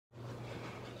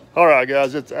All right,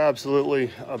 guys, it's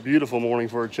absolutely a beautiful morning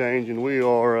for a change, and we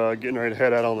are getting ready to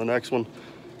head out on the next one.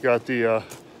 Got the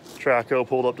Traco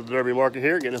pulled up to the Derby market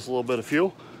here, getting us a little bit of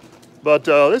fuel. But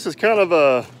this is kind of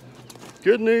a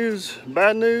good news,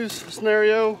 bad news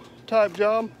scenario type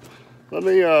job. Let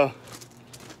me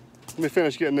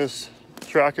finish getting this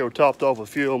Traco topped off with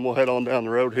fuel, and we'll head on down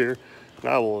the road here, and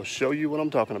I will show you what I'm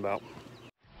talking about.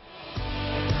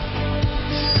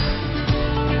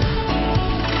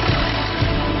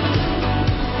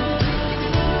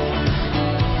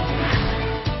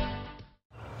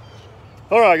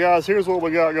 All right, guys, here's what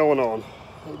we got going on.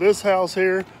 This house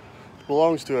here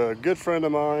belongs to a good friend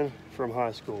of mine from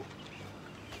high school.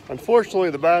 Unfortunately,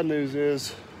 the bad news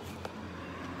is,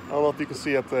 I don't know if you can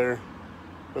see up there,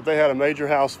 but they had a major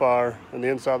house fire and the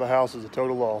inside of the house is a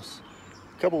total loss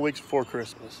a couple weeks before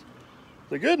Christmas.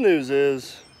 The good news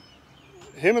is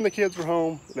him and the kids were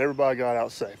home and everybody got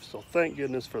out safe, so thank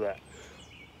goodness for that.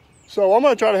 So I'm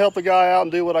gonna try to help the guy out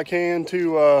and do what I can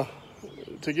to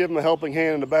give him a helping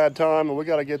hand in a bad time, and we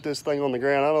got to get this thing on the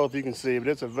ground. I don't know if you can see, but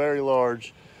it's a very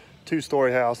large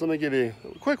two-story house. Let me give you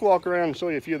a quick walk around and show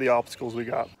you a few of the obstacles we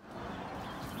got.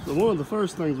 So one of the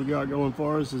first things we got going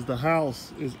for us is the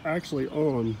house is actually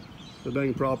on the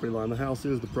dang property line. The house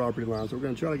is the property line, so we're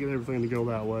going to try to get everything to go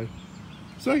that way.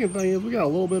 Second thing is we got a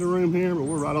little bit of room here, but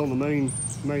we're right on the main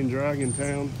drag in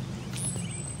town.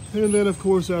 And then, of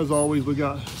course, as always, we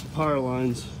got power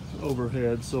lines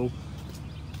overhead. So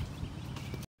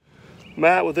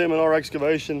Matt with M&R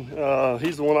Excavation,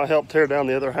 he's the one I helped tear down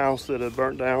the other house that had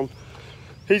burnt down.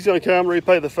 He's going to come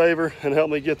repay the favor and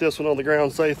help me get this one on the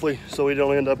ground safely so we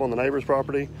don't end up on the neighbor's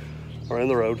property or in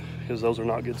the road, because those are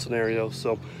not good scenarios.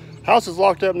 So house is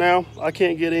locked up now. I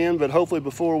can't get in, but hopefully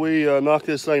before we knock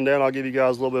this thing down, I'll give you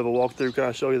guys a little bit of a walkthrough, kind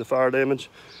of show you the fire damage,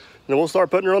 and then we'll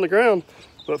start putting her on the ground.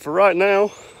 But for right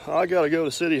now, I got to go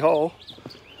to City Hall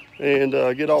and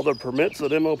get all the permits, the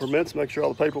demo permits, make sure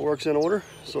all the paperwork's in order.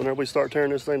 So whenever we start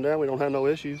tearing this thing down, we don't have no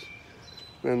issues.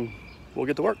 Then we'll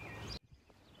get to work.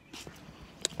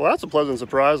 Well, that's a pleasant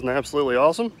surprise and absolutely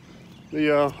awesome.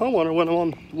 The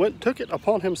homeowner took it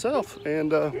upon himself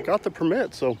and got the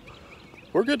permit. So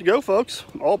we're good to go, folks.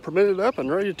 All permitted up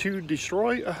and ready to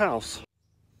destroy a house.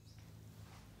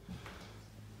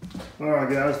 All right,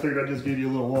 guys, figured I'd just give you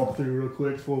a little walkthrough real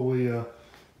quick before we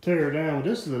tear her down.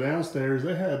 This is the downstairs.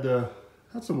 They had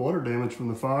some water damage from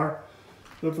the fire,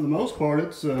 but for the most part,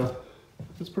 it's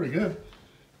pretty good.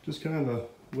 Just kind of a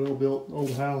well-built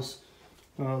old house.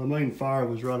 The main fire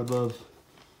was right above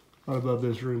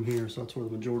this room here, so that's where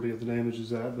the majority of the damage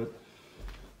is at. But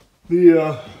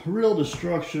the real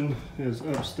destruction is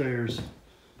upstairs.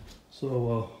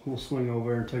 So we'll swing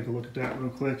over and take a look at that real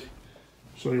quick.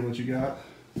 Show you what you got.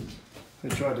 They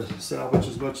tried to salvage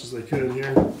as much as they could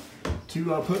here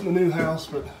to put in the new house,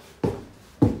 but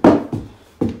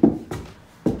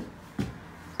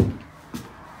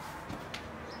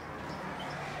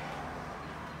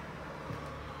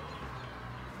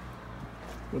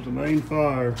the main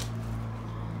fire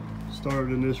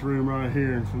started in this room right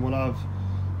here, and from what I've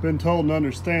been told and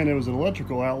understand, it was an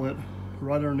electrical outlet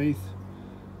right underneath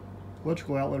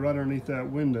that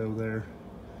window there.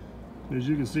 As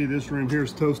you can see, this room here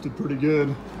is toasted pretty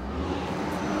good.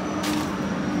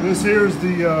 This here's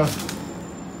the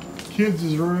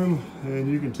kids' room, and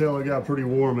you can tell it got pretty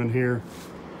warm in here.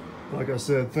 Like I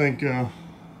said, thank goodness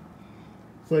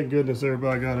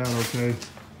everybody got out okay.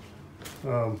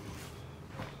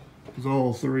 Because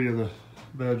all three of the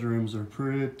bedrooms are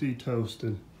pretty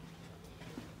toasted.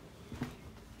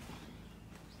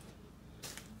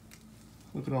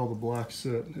 Look at all the black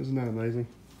soot. Isn't that amazing?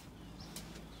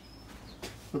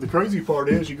 But the crazy part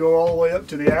is you go all the way up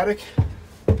to the attic.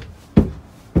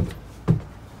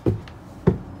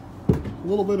 A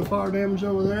little bit of fire damage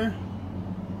over there,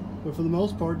 but for the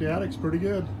most part, the attic's pretty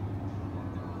good.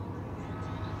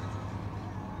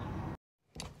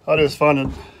 I just find it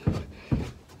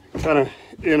kind of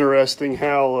interesting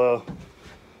how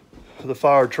the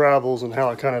fire travels and how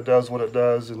it kind of does what it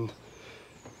does. And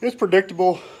it's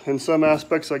predictable in some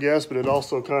aspects, I guess, but it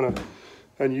also kind of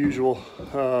unusual.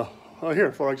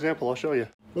 Here, for example, I'll show you.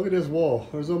 Look at this wall.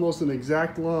 There's almost an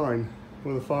exact line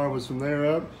where the fire was from there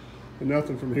up and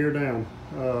nothing from here down.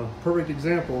 Perfect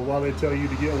example of why they tell you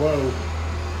to get low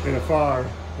in a fire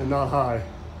and not high.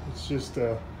 It's just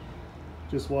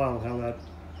wild how that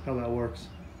works.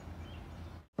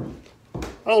 I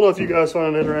don't know if you guys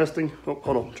find it interesting. Oh,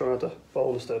 hold on, try not to fall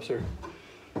on the steps here.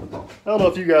 I don't know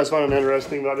if you guys find it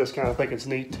interesting, but I just kind of think it's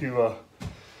neat to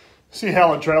see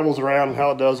how it travels around and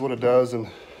how it does what it does. And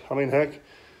I mean, heck,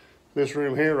 this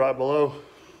room here right below,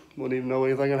 wouldn't even know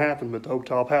anything had happened, but the oak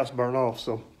top has burned off.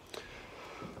 So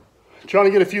trying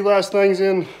to get a few last things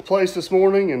in place this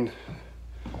morning, and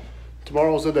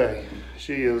tomorrow's the day.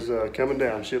 She is coming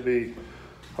down. She'll be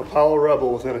a pile of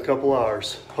rubble within a couple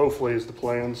hours, hopefully is the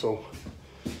plan. So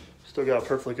still got a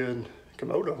perfectly good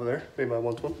commode over there. If anybody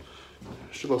wants one,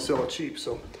 should go sell it cheap.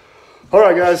 So all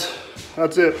right guys,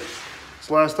 that's it. It's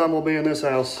the last time we'll be in this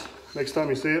house. Next time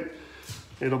you see it,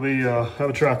 it'll be have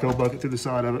a traco bucket through the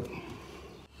side of it.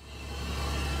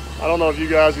 I don't know if you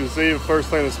guys can see, but first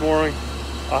thing this morning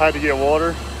I had to get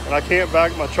water, and I can't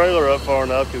back my trailer up far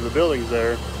enough because the building's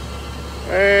there,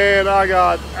 and I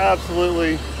got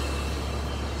absolutely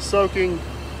soaking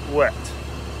wet.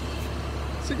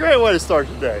 It's a great way to start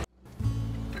the day.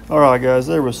 All right guys,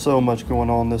 there was so much going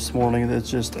on this morning that it's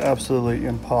just absolutely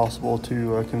impossible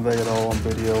to convey it all on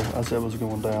video as it was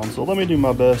going down. So let me do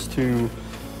my best to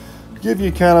give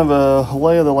you kind of a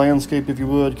lay of the landscape, if you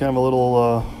would, kind of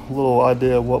a little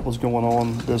idea of what was going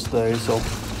on this day. So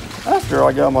after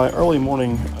I got my early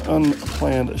morning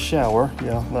unplanned shower,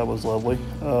 yeah, that was lovely.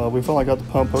 We finally got the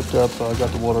pump hooked up. I got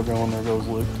the water going. There goes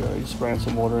Luke. He's spraying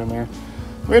some water in there.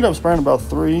 We ended up spraying about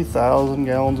 3,000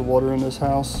 gallons of water in this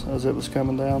house as it was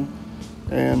coming down.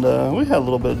 And we had a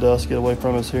little bit of dust get away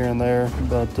from us here and there,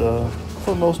 but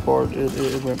for the most part,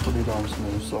 it went pretty darn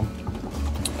smooth. So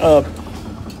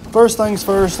first things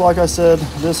first, like I said,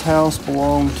 this house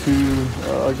belonged to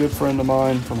a good friend of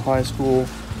mine from high school.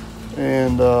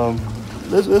 And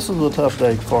this was a tough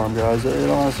day for him, guys. It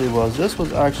honestly was. This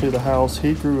was actually the house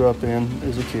he grew up in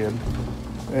as a kid.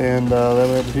 And then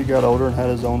whenever he got older and had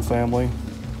his own family,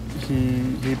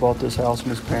 he bought this house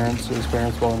from his parents. His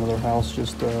parents bought another house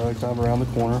just kind of around the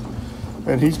corner.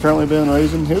 And he's currently been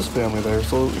raising his family there.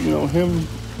 So, you know,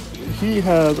 he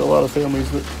has a lot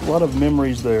of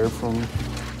memories there from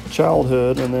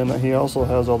childhood. And then he also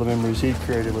has all the memories he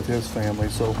created with his family.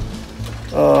 So,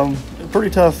 pretty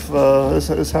tough.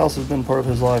 This house has been part of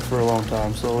his life for a long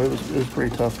time, so it was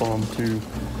pretty tough on him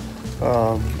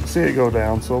to see it go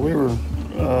down. So we were,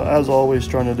 as always,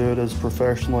 trying to do it as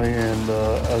professionally and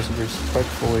as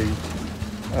respectfully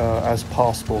as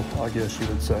possible, I guess you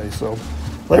would say. So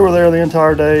they were there the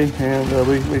entire day, and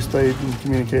we stayed and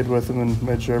communicated with them and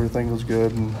made sure everything was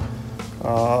good. And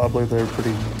I believe they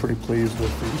were pretty pleased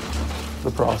with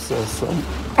the process. So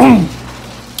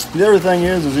the other thing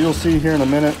is you'll see here in a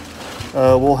minute,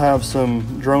 we'll have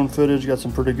some drone footage. Got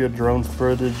some pretty good drone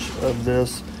footage of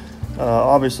this.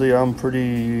 Obviously, I'm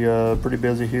pretty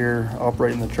busy here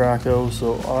operating the traco,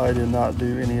 so I did not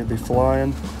do any of the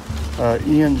flying.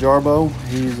 Ian Jarbo,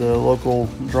 he's a local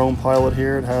drone pilot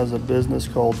here. It has a business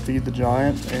called Feed the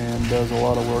Giant and does a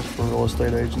lot of work for real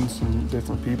estate agents and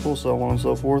different people, so on and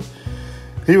so forth.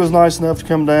 He was nice enough to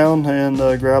come down and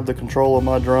grab the control of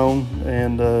my drone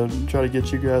and try to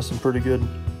get you guys some pretty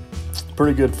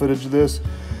good footage of this.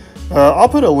 I'll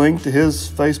put a link to his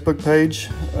Facebook page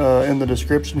in the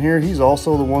description here. He's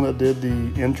also the one that did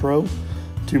the intro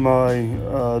to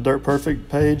my Dirt Perfect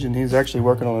page, and he's actually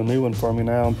working on a new one for me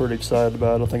now. I'm pretty excited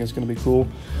about it. I think it's going to be cool.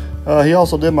 He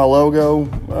also did my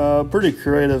logo. Pretty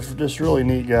creative, just really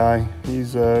neat guy.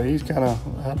 He's kind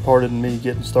of had part in me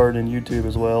getting started in YouTube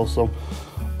as well. So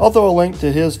I'll throw a link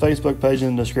to his Facebook page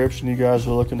in the description. You guys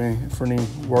are looking for any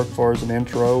work for as an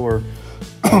intro or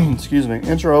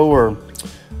intro or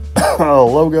a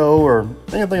logo or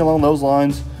anything along those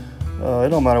lines. It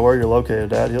don't matter where you're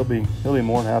located at. He'll be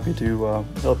more than happy to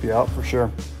help you out for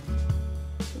sure.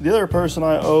 The other person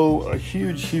I owe a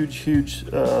huge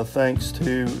thanks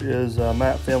to is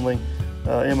Matt Finley,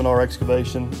 M&R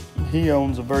Excavation. He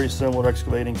owns a very similar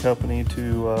excavating company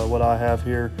to what I have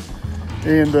here.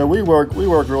 And we work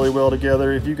really well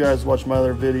together. If you guys watch my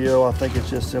other video, I think it's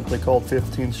just simply called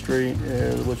 15th Street,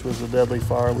 which was a deadly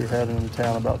fire we had in the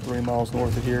town about 3 miles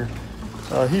north of here.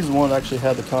 He's the one that actually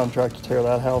had the contract to tear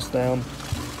that house down.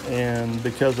 And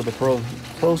because of the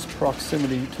close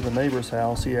proximity to the neighbor's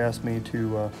house, he asked me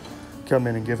to come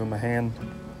in and give him a hand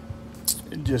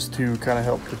just to kind of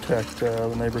help protect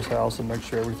the neighbor's house and make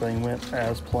sure everything went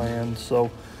as planned. So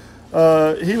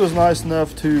he was nice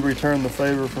enough to return the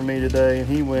favor for me today, and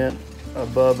he went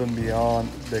above and beyond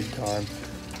big time.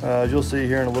 As you'll see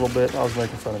here in a little bit, I was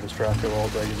making fun of his traco all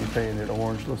day because he painted it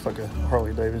orange. Looks like a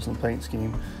Harley Davidson paint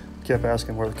scheme. Kept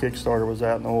asking where the Kickstarter was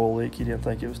at and the oil leak. He didn't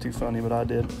think it was too funny, but I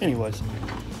did. Anyways,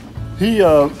 he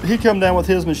come down with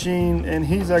his machine, and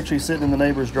he's actually sitting in the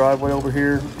neighbor's driveway over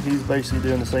here. He's basically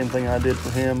doing the same thing I did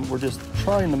for him. We're just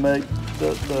trying to make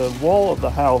the wall of the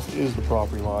house is the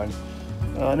property line.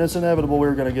 And it's inevitable we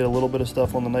were going to get a little bit of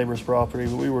stuff on the neighbor's property,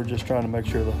 but we were just trying to make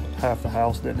sure that half the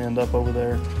house didn't end up over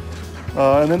there.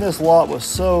 And then this lot was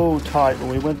so tight when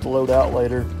we went to load out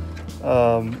later.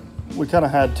 we kind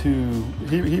of had to,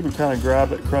 he would kind of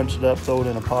grab it, crunch it up, throw it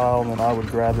in a pile, and then I would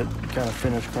grab it, kind of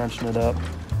finish crunching it up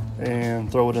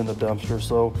and throw it in the dumpster.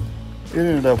 So it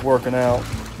ended up working out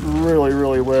really,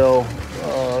 really well.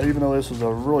 Even though this was a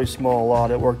really small lot,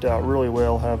 it worked out really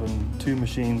well having 2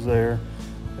 machines there.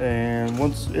 And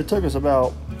once it took us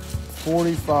about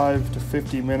 45 to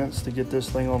 50 minutes to get this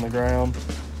thing on the ground.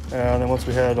 And then once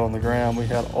we had it on the ground, we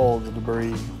had all of the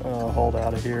debris hauled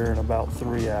out of here in about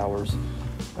 3 hours.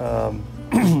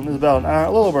 It was about an hour,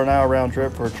 a little over an hour round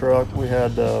trip for a truck. We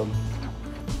had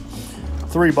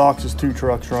 3 boxes, 2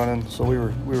 trucks running, so we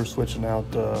were switching out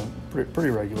pretty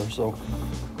regular. So,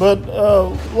 but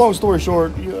long story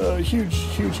short,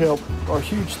 huge help, or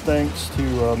huge thanks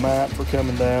to Matt for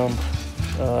coming down.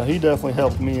 He definitely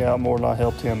helped me out more than I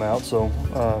helped him out, so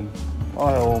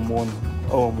I owe him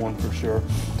one for sure.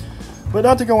 But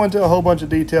not to go into a whole bunch of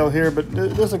detail here, but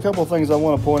there's a couple of things I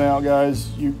want to point out, guys.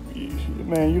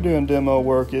 Man, you're doing demo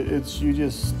work. You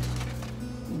just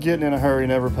getting in a hurry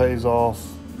never pays off.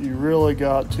 You really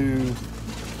got to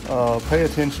pay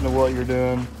attention to what you're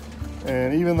doing.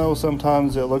 And even though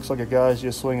sometimes it looks like a guy's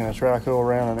just swinging a track hoe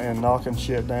around and knocking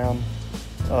shit down,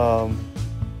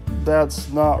 that's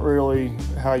not really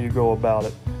how you go about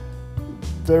it.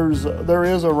 There is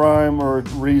a rhyme or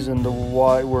reason to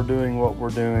why we're doing what we're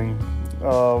doing.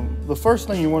 The first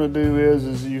thing you want to do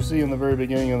is you see in the very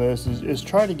beginning of this, is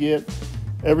try to get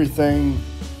everything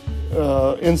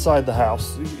inside the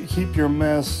house. Keep your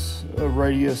mess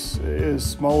radius as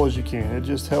small as you can. It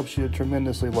just helps you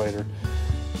tremendously later.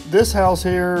 This house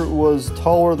here was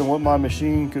taller than what my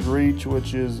machine could reach,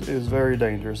 which is very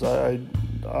dangerous. I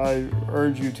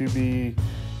urge you to be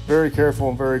very careful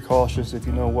and very cautious if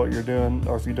you know what you're doing,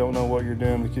 or if you don't know what you're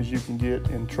doing, because you can get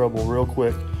in trouble real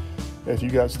quick if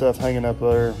you got stuff hanging up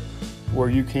there where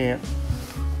you can't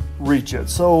reach it.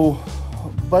 So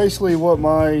basically what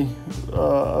my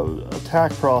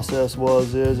attack process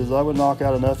is I would knock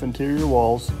out enough interior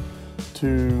walls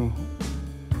to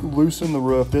loosen the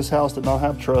roof. This house did not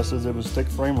have trusses. It was stick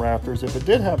frame rafters. If it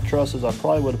did have trusses, I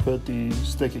probably would have put the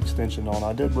stick extension on.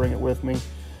 I did bring it with me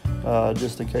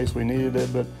just in case we needed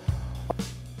it, but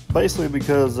basically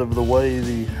because of the way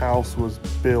the house was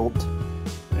built,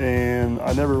 and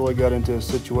I never really got into a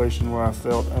situation where I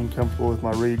felt uncomfortable with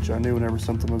my reach. I knew whenever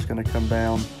something was going to come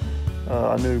down,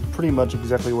 I knew pretty much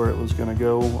exactly where it was going to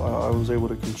go. I was able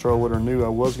to control it, or knew I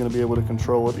was going to be able to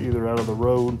control it, either out of the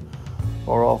road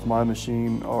or off my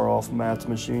machine or off Matt's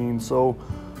machine. So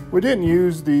we didn't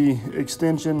use the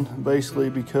extension basically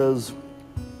because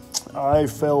I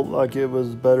felt like it was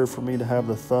better for me to have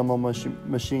the thumb on my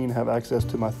machine, have access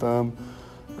to my thumb,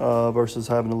 versus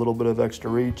having a little bit of extra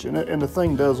reach. And the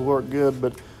thing does work good,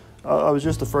 but I was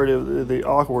just afraid of the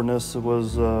awkwardness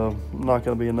was not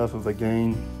going to be enough of a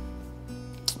gain.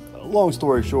 Long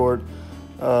story short,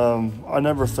 I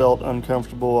never felt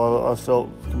uncomfortable. I felt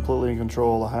completely in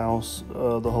control of the house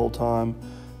the whole time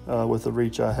with the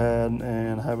reach I had,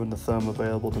 and having the thumb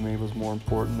available to me was more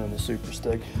important than the super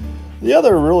stick. The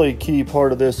other really key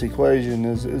part of this equation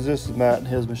is this is Matt and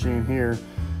his machine here.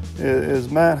 Is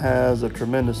Matt has a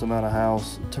tremendous amount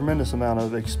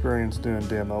of experience doing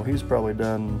demo. He's probably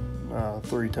done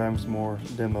 3 times more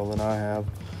demo than I have.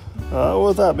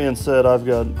 With that being said, I've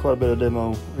got quite a bit of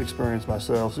demo experience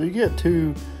myself. So you get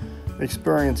 2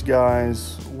 experienced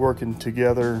guys working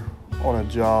together on a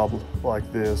job like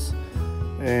this,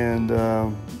 and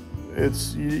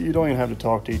you don't even have to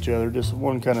talk to each other. Just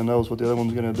one kind of knows what the other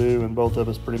one's going to do, and both of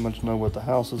us pretty much know what the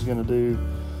house is going to do.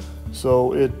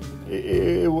 So it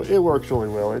works really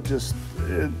well. I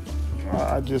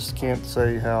just can't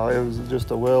say how. It was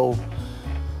just a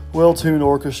well-tuned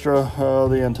orchestra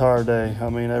the entire day. I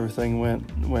mean, everything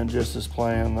went just as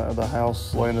planned. The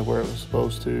house landed where it was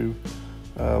supposed to.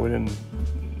 We didn't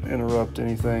interrupt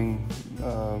anything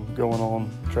going on,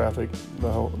 traffic, the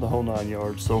whole 9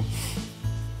 yards. So,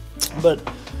 but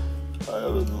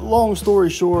long story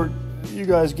short, you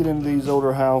guys get into these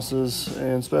older houses,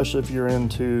 and especially if you're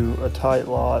into a tight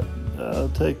lot,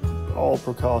 take all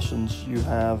precautions you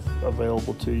have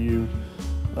available to you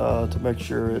to make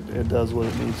sure it does what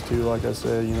it needs to. Like I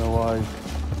said,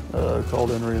 I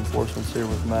called in reinforcements here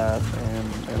with Matt,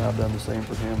 and I've done the same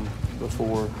for him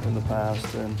before in the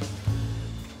past. And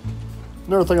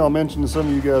another thing I'll mention, to some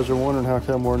of you guys are wondering how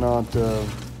come we're not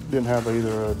didn't have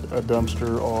either a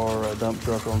dumpster or a dump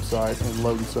truck on site and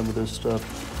loading some of this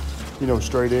stuff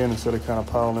straight in instead of kind of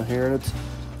piling it here. And it's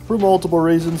for multiple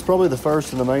reasons. Probably the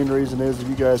first and the main reason is, if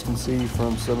you guys can see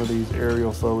from some of these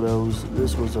aerial photos,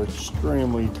 this was an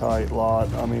extremely tight lot.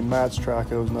 I mean, Matt's track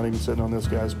hoe is not even sitting on this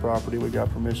guy's property. We got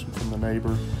permission from the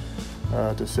neighbor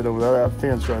to sit over there. That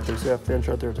fence right there, see that fence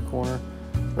right there at the corner?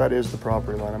 that is the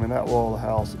property line. I mean, that wall of the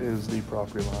house is the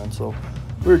property line. So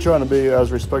we were trying to be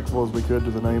as respectful as we could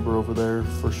to the neighbor over there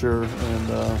for sure,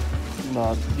 and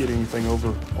not get anything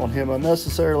over on him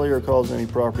unnecessarily or cause any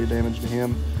property damage to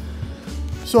him.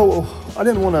 So I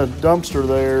didn't want a dumpster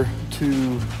there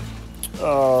to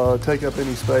take up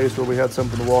any space where we had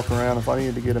something to walk around. If I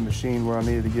needed to get a machine where I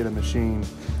needed to get a machine,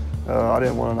 I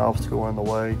didn't want an obstacle in the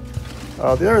way.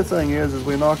 The other thing is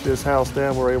we knocked this house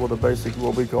down, we're able to basically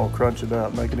what we call crunch it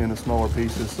up, make it into smaller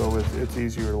pieces so it's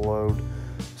easier to load.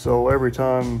 So every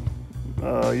time,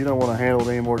 you don't want to handle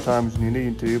it any more times than you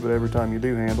need to, but every time you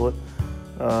do handle it,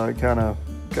 it kind of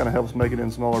helps make it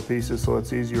in smaller pieces so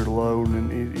it's easier to load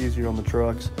and easier on the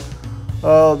trucks.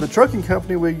 The trucking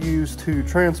company we use to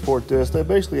transport this, they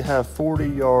basically have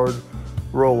 40-yard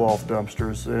roll-off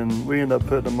dumpsters, and we end up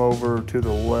putting them over to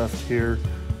the left here.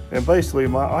 And basically,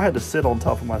 I had to sit on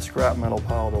top of my scrap metal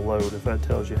pile to load, if that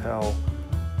tells you how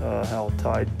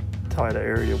tight an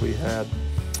area we had.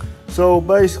 So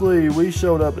basically, we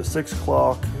showed up at 6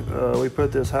 o'clock. We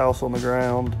put this house on the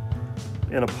ground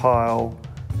in a pile,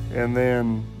 and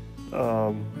then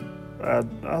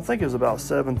I think it was about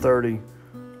 7:30.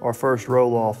 Our first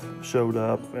roll-off showed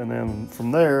up, and then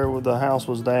from there, the house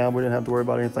was down. We didn't have to worry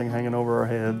about anything hanging over our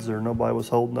heads, or nobody was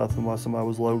holding nothing while somebody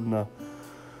was loading a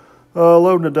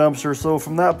dumpster. So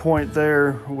from that point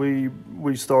there, we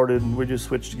just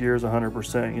switched gears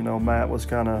 100%. You know, Matt was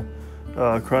kind of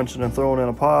crunching and throwing in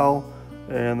a pile,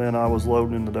 and then I was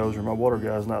loading in the dozer. My water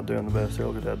guy's not doing the best here.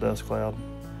 Look at that dust cloud.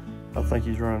 I think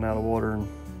he's running out of water, and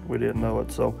we didn't know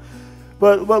it. So,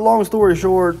 but long story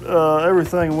short,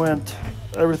 everything went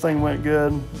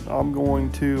good. I'm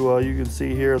going to, you can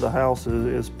see here, the house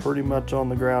is pretty much on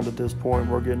the ground at this point.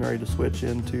 We're getting ready to switch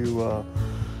into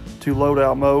to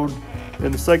loadout mode.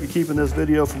 In the sake of keeping this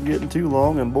video from getting too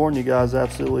long and boring you guys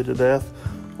absolutely to death,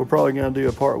 we're probably going to do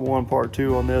a part 1, part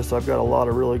 2 on this. I've got a lot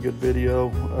of really good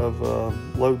video of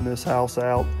loading this house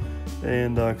out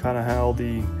and kind of how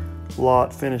the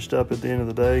lot finished up at the end of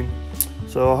the day.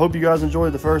 So I hope you guys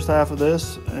enjoyed the first half of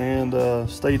this, and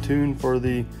stay tuned for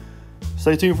the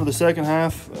second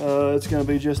half. It's going to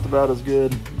be just about as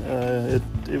good. The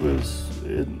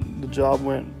job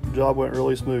went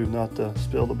really smooth. Not to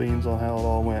spill the beans on how it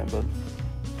all went, but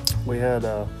we had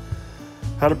a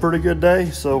pretty good day.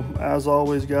 So as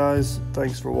always, guys,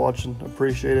 thanks for watching.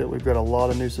 Appreciate it. We've got a lot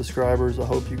of new subscribers. I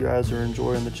hope you guys are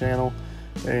enjoying the channel,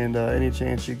 and any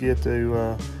chance you get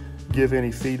to give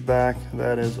any feedback,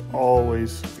 that is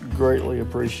always greatly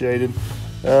appreciated.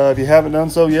 If you haven't done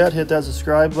so yet, hit that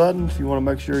subscribe button. If you want to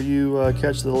make sure you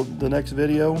catch the next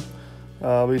video,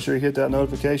 be sure you hit that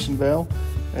notification bell.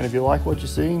 And if you like what you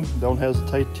see, don't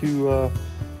hesitate to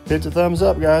hit the thumbs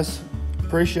up, guys.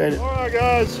 Appreciate it. All right,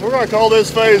 guys, we're going to call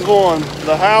this phase 1.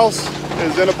 The house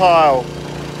is in a pile.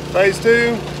 Phase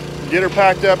 2, get her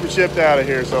packed up and shipped out of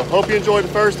here. So hope you enjoyed the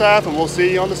first half, and we'll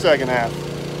see you on the second half.